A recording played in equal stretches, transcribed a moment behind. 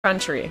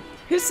country.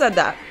 Who said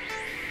that?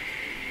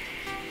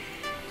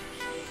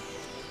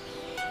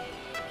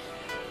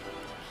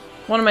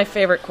 One of my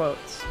favorite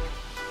quotes.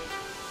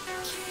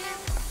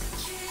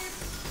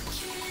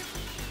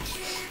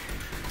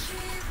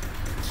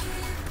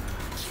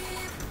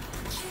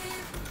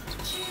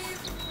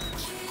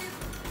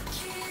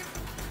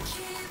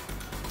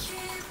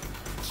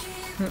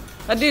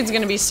 That dude's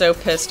gonna be so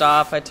pissed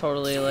off. I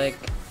totally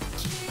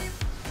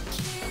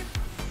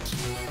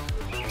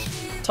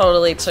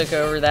took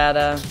over that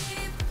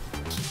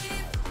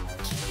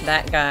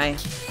that guy.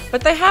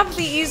 But they have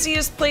the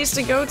easiest place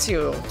to go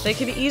to. They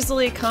could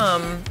easily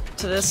come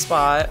to this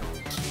spot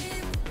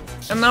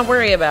and not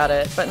worry about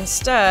it. But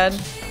instead,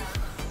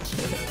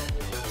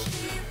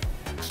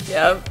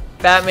 yep,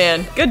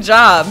 Batman. Good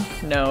job.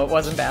 No, it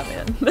wasn't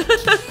Batman.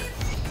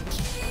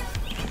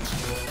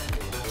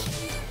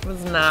 It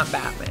was not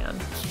Batman.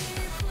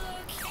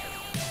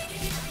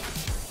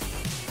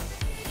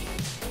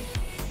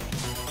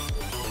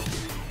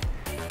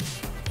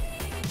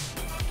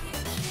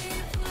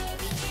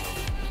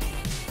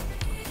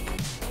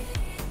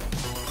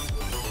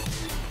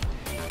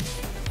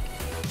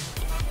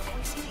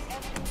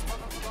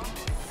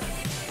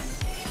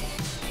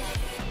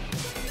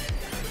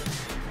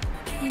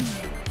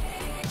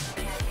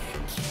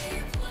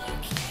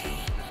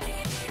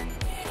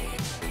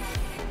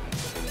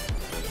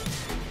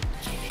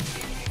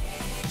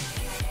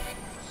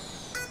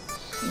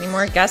 Any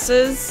more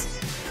guesses?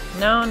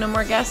 No, no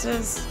more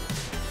guesses?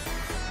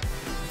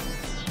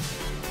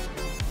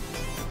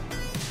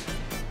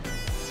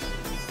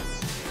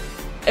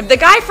 If the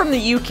guy from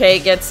the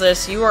UK gets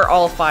this, you are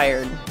all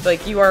fired.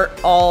 Like, you are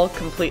all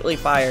completely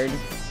fired.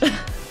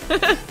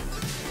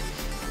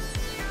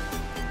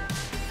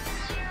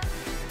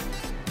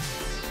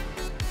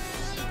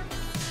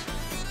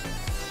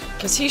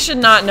 Because he should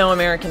not know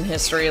American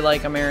history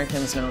like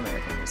Americans know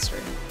American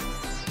history.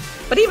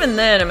 But even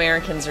then,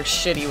 Americans are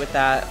shitty with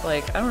that.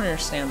 Like, I don't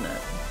understand that.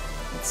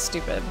 It's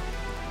stupid.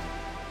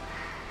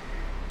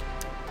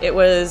 It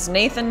was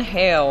Nathan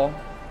Hale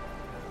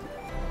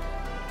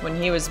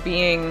when he was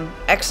being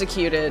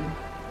executed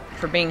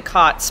for being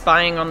caught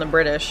spying on the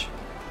British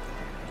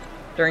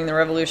during the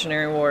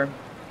Revolutionary War.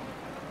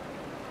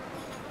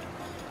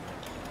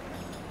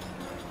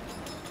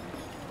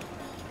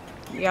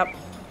 Yep.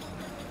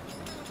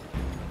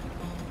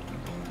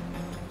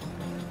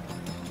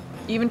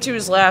 Even to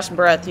his last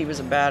breath, he was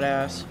a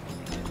badass.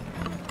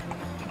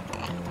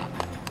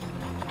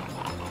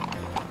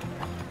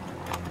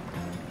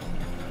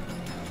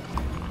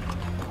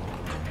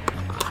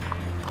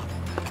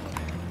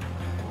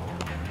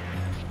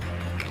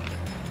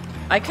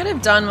 I could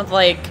have done with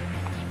like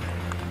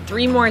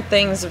 3 more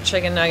things of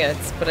chicken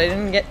nuggets, but I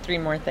didn't get 3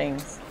 more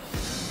things.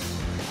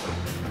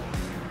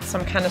 So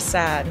I'm kind of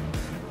sad.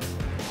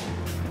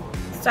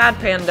 Sad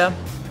panda.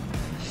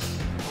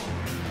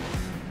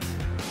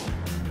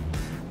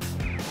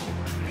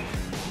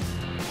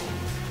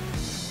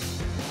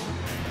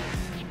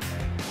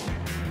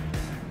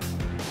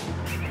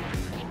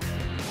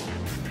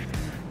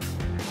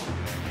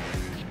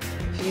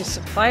 If you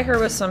supply her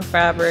with some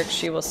fabric,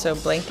 she will sew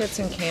blankets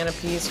and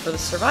canopies for the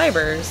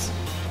survivors.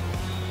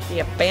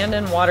 The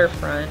abandoned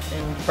waterfront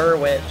in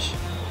Burwich.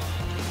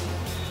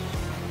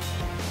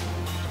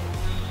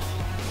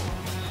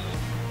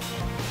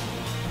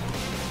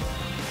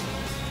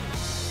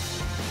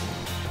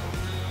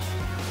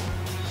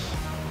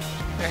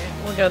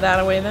 Alright, we'll go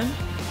that away then.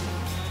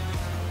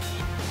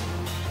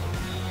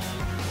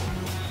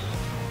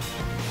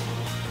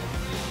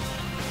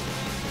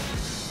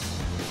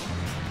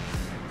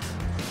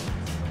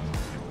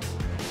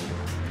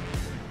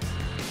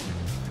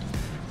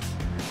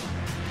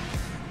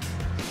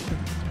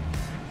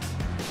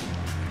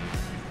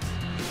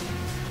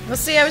 Well,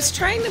 see, I was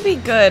trying to be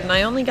good, and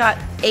I only got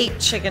 8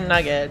 chicken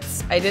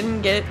nuggets. I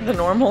didn't get the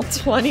normal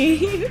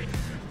 20.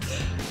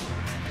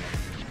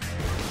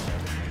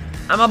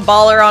 I'm a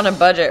baller on a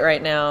budget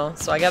right now,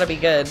 so I gotta be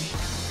good.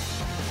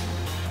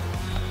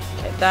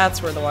 Okay,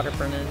 that's where the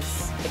waterfront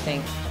is, I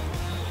think.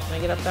 Can I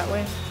get up that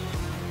way?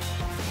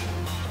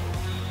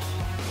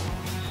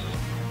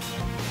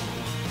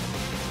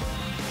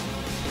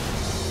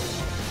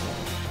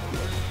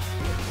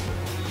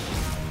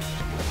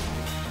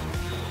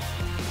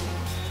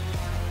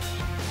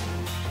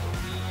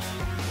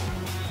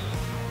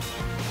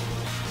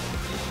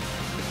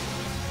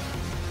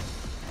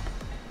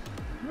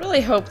 I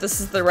really hope this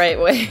is the right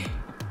way.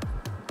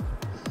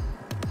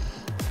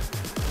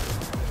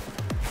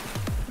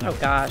 Oh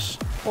gosh.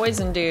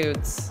 Poison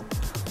dudes.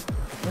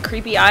 And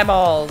creepy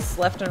eyeballs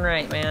left and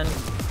right, man.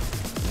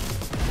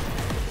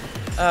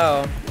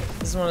 Oh,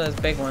 this is one of those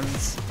big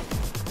ones.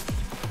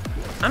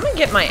 I'm gonna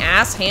get my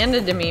ass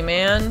handed to me,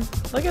 man.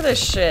 Look at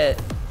this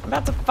shit. I'm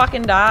about to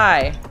fucking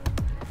die.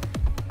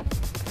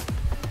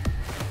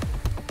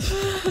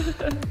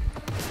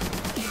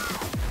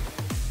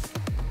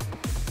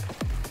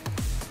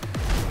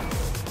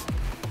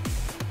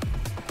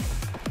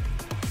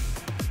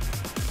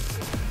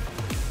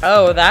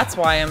 Oh, that's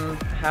why I'm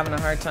having a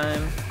hard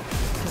time.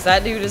 Because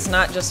that dude is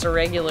not just a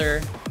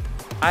regular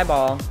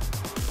eyeball.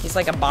 He's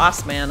like a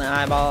boss man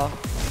eyeball.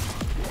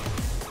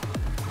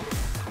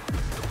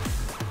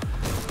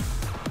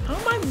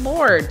 Oh my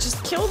lord,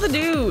 just kill the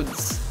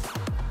dudes.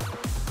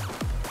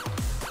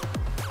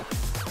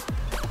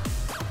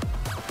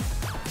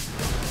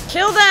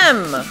 Kill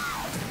them!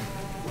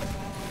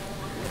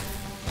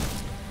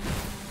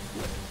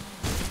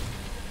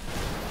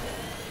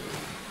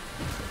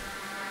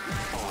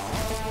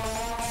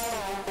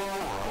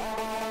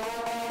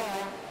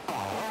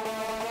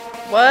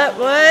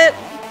 What?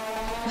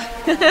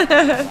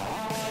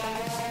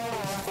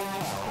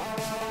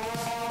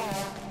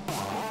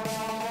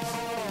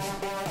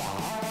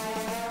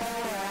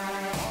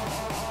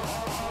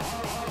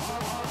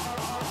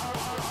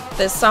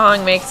 This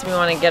song makes me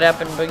want to get up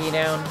and boogie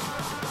down.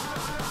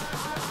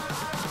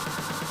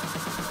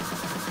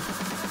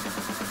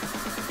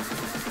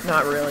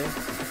 Not really.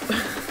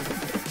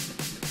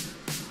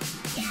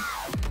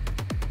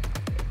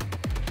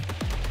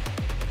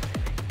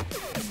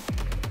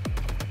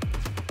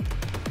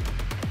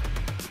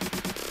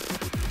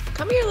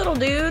 Come here, little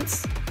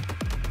dudes.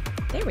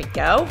 There we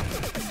go.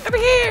 Over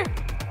here.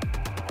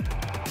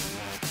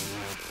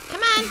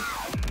 Come on.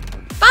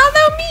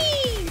 Follow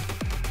me.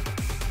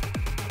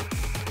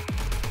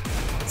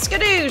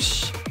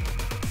 Skadoosh.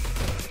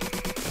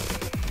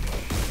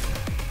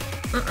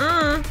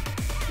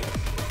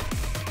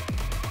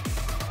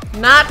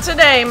 Not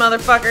today,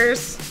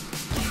 motherfuckers.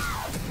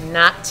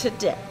 Not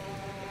today.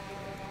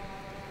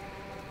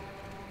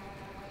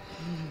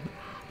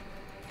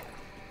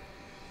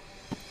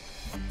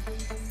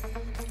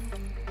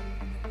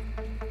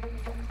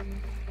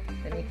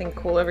 Anything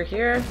cool over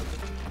here?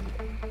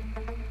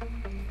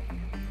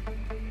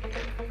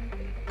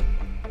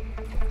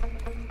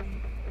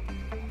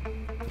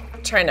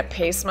 I'm trying to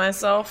pace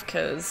myself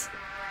because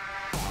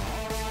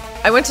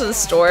I went to the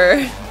store.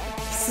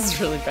 This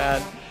is really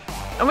bad.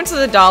 I went to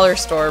the dollar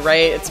store,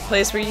 right? It's a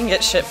place where you can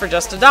get shit for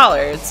just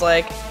 $1. It's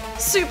like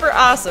super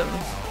awesome.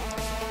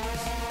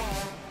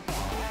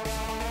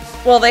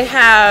 Well, they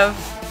have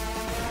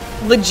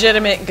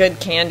legitimate good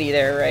candy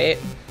there, right?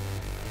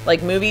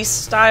 Like movie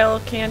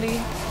style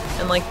candy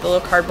and like the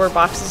little cardboard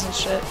boxes and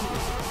shit.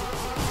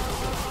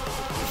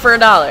 For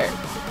 $1.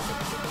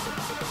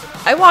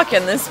 I walk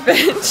in this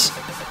bitch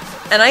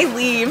and I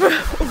leave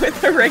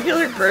with a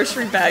regular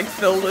grocery bag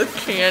filled with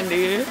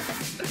candy.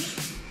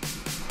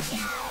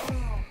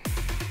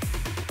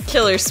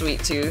 Killer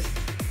sweet tooth.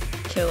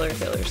 Killer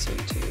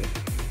sweet tooth.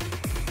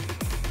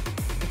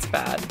 It's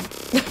bad.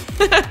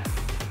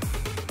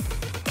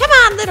 Come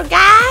on, little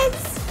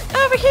guys!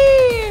 Over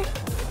here!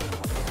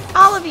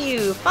 All of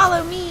you,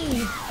 follow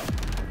me!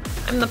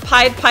 I'm the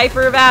Pied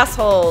Piper of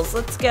assholes.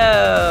 Let's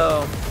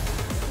go!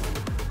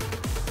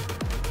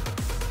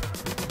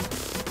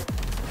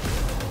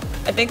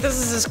 I think this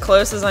is as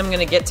close as I'm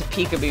gonna get to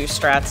peekaboo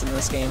strats in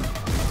this game.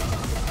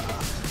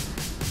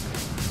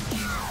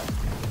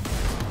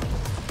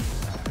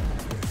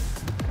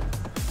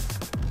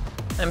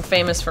 I'm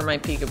famous for my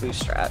peekaboo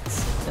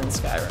strats in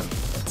Skyrim.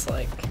 It's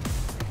like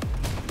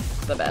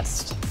the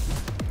best.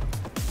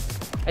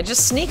 I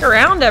just sneak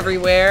around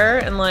everywhere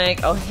and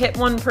like I'll hit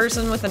one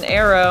person with an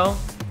arrow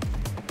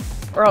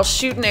or I'll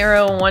shoot an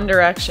arrow in one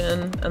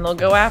direction and they'll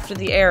go after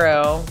the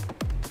arrow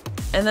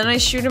and then I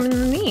shoot them in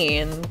the knee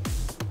and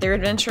their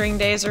adventuring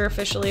days are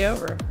officially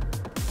over.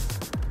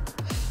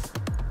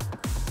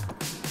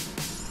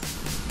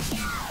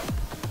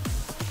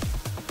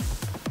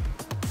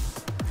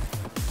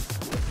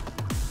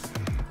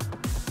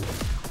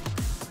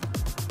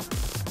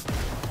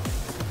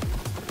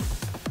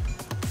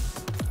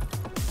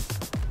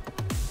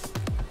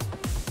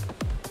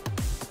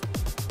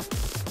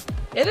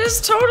 It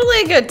is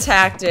totally a good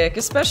tactic,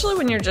 especially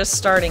when you're just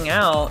starting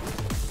out,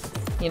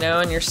 you know,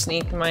 and your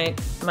sneak might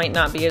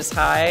not be as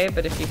high,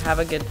 but if you have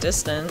a good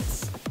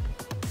distance,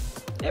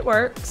 it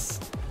works.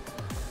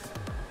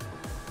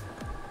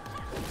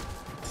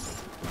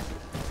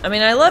 I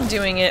mean, I love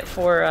doing it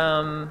for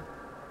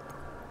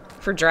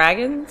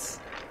dragons.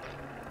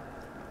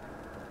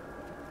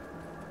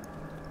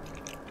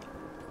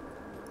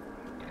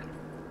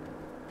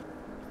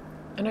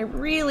 And I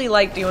really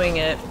like doing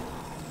it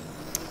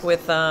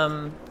with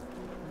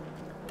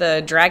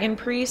the dragon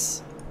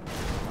priests,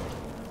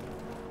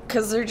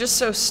 because they're just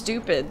so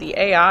stupid. The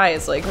AI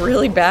is like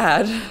really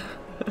bad.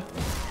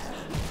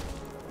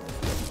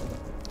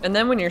 And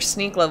then when your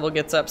sneak level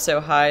gets up so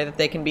high that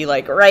they can be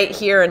like right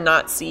here and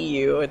not see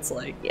you, it's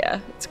like,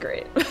 yeah, it's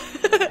great.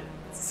 It's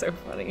so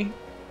funny.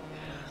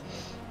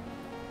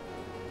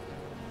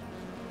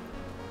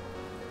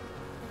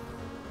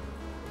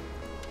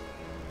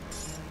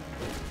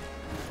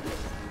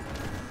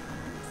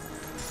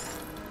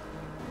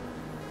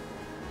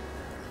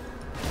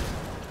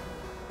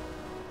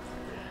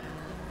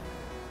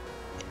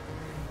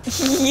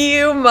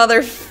 You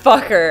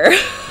motherfucker.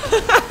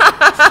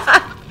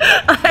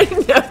 I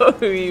know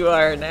who you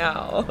are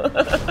now.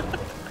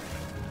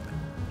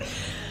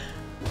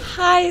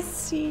 Hi,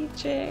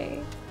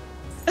 CJ.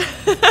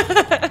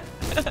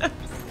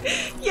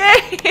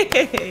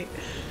 Yay!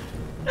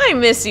 I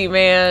miss you,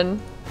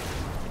 man.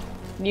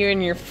 You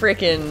and your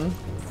frickin'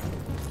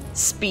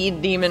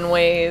 speed demon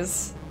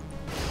ways.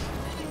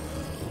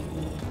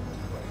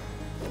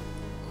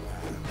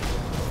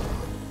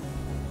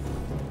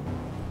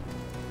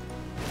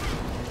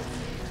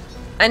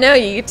 I know,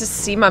 you get to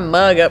see my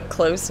mug up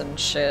close and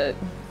shit.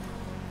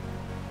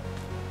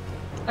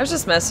 I was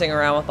just messing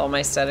around with all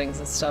my settings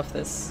and stuff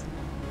this...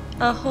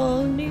 A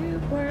whole new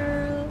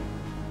world.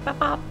 Ba,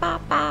 ba, ba,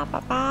 ba,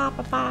 ba, ba,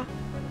 ba, ba.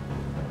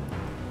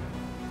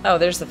 Oh,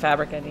 there's the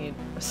fabric I need.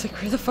 I was like,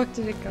 where the fuck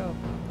did it go?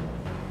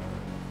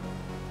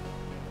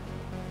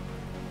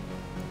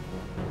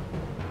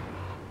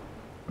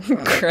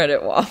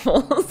 Credit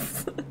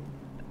waffles.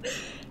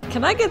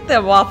 Can I get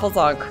the waffles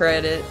on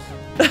credit?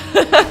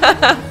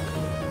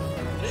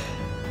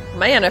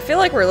 Man, I feel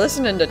like we're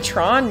listening to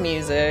Tron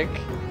music.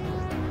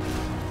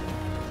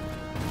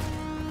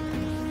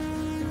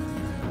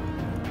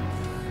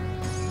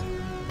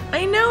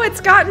 I know,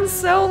 it's gotten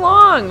so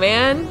long,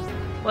 man.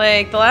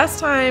 Like, the last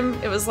time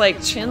it was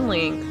like chin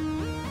length.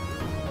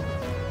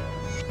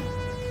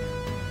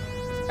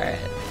 Alright,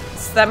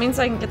 so that means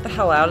I can get the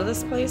hell out of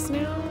this place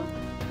now?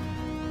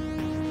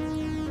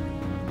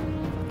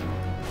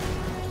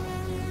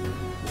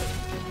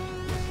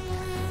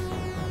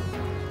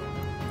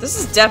 This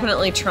is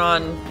definitely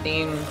Tron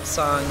theme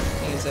song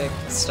music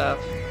stuff.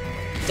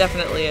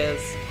 Definitely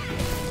is.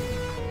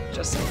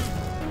 Just saying.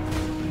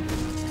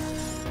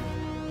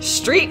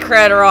 Street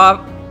cred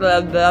raw,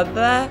 blah, blah,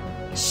 blah.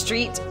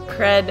 Street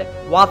cred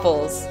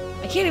waffles.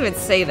 I can't even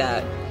say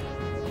that.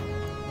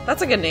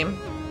 That's a good name.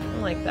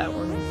 I like that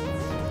one.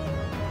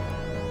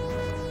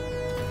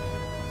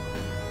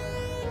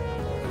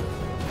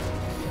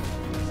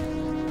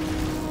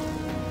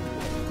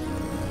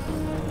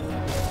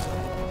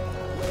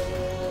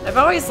 I've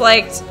always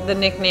liked the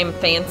nickname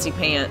Fancy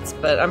Pants,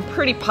 but I'm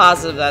pretty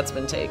positive that's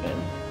been taken.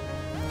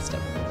 It's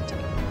definitely been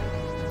taken.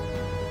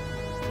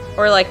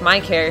 Or like my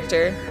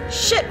character,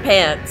 Shit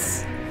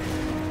Pants.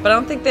 But I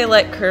don't think they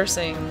let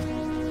cursing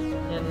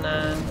in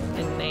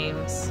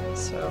names,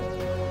 so.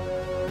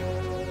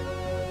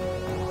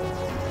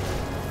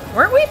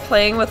 Weren't we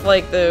playing with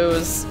like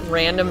those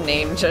random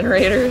name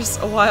generators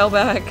a while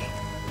back?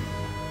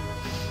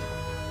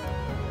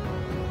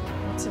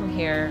 What's in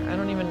here? I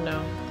don't even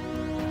know.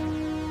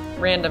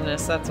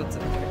 Randomness, that's what's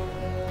in here.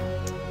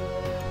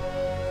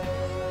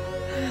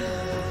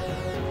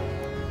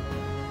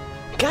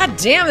 God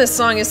damn, this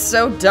song is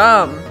so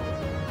dumb.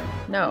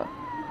 No.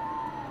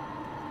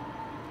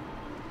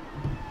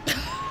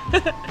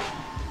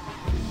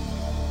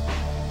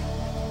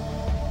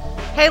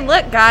 Hey,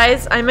 look,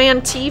 guys, I'm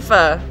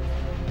Antifa.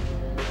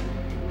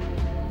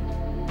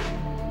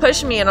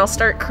 Push me and I'll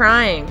start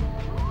crying.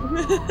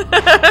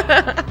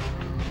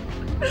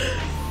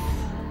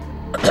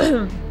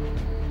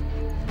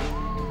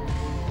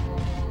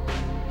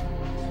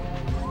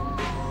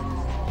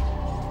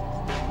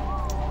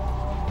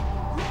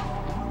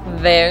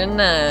 Very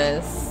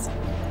nice.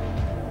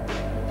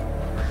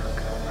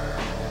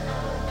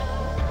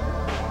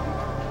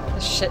 The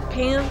shit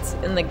pants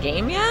in the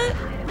game yet?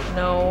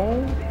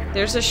 No.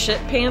 There's a shit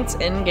pants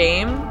in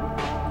game?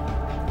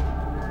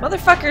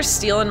 Motherfucker's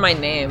stealing my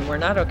name. We're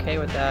not okay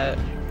with that.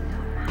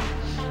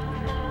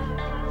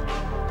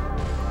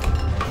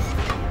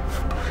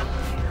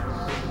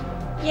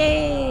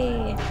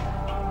 Yay!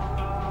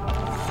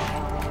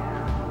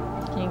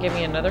 Can you give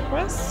me another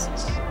quest?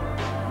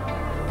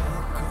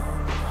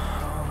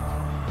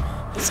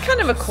 It's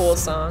kind of a cool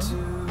song.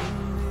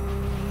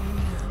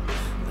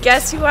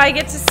 Guess who I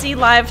get to see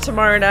live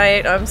tomorrow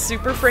night? I'm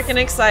super freaking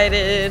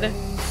excited.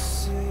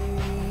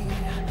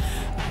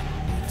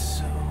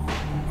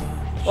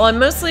 Well, I'm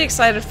mostly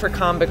excited for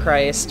Comba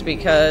Christ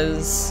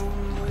because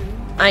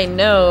I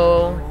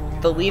know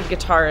the lead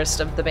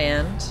guitarist of the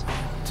band.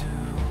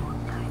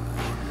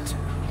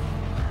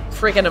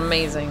 Freaking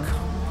amazing.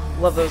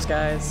 Love those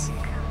guys.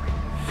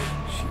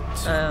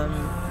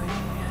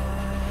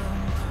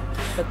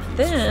 But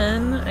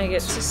then I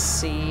get to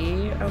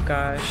see, oh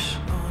gosh,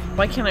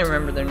 why can't I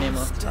remember their name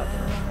off the top of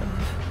my head?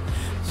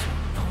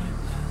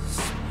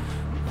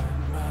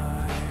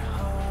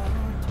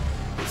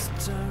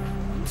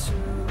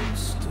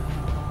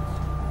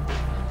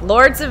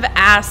 Lords of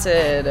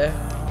Acid.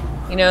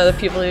 You know, the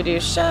people who do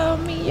show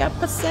me your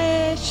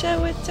pussy,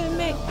 show it to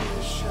me.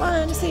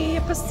 Wanna see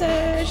your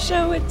pussy,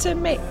 show it to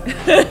me.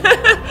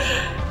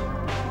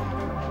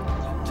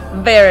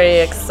 Very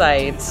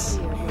excited.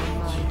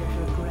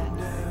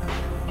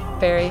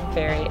 Very,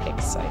 very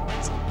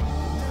excited.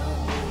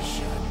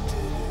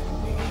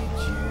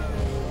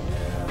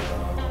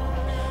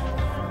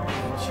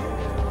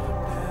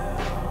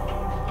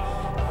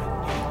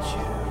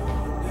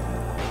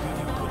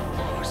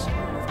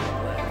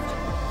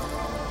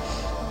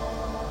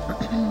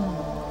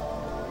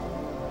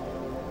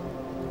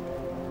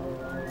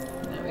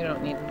 No, we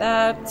don't need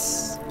that.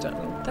 Don't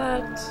need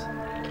that.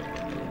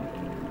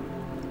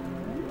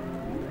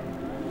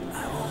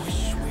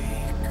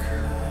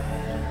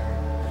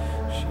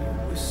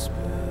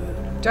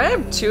 Do I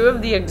have two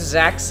of the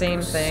exact same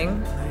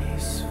thing?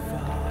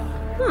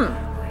 Hmm.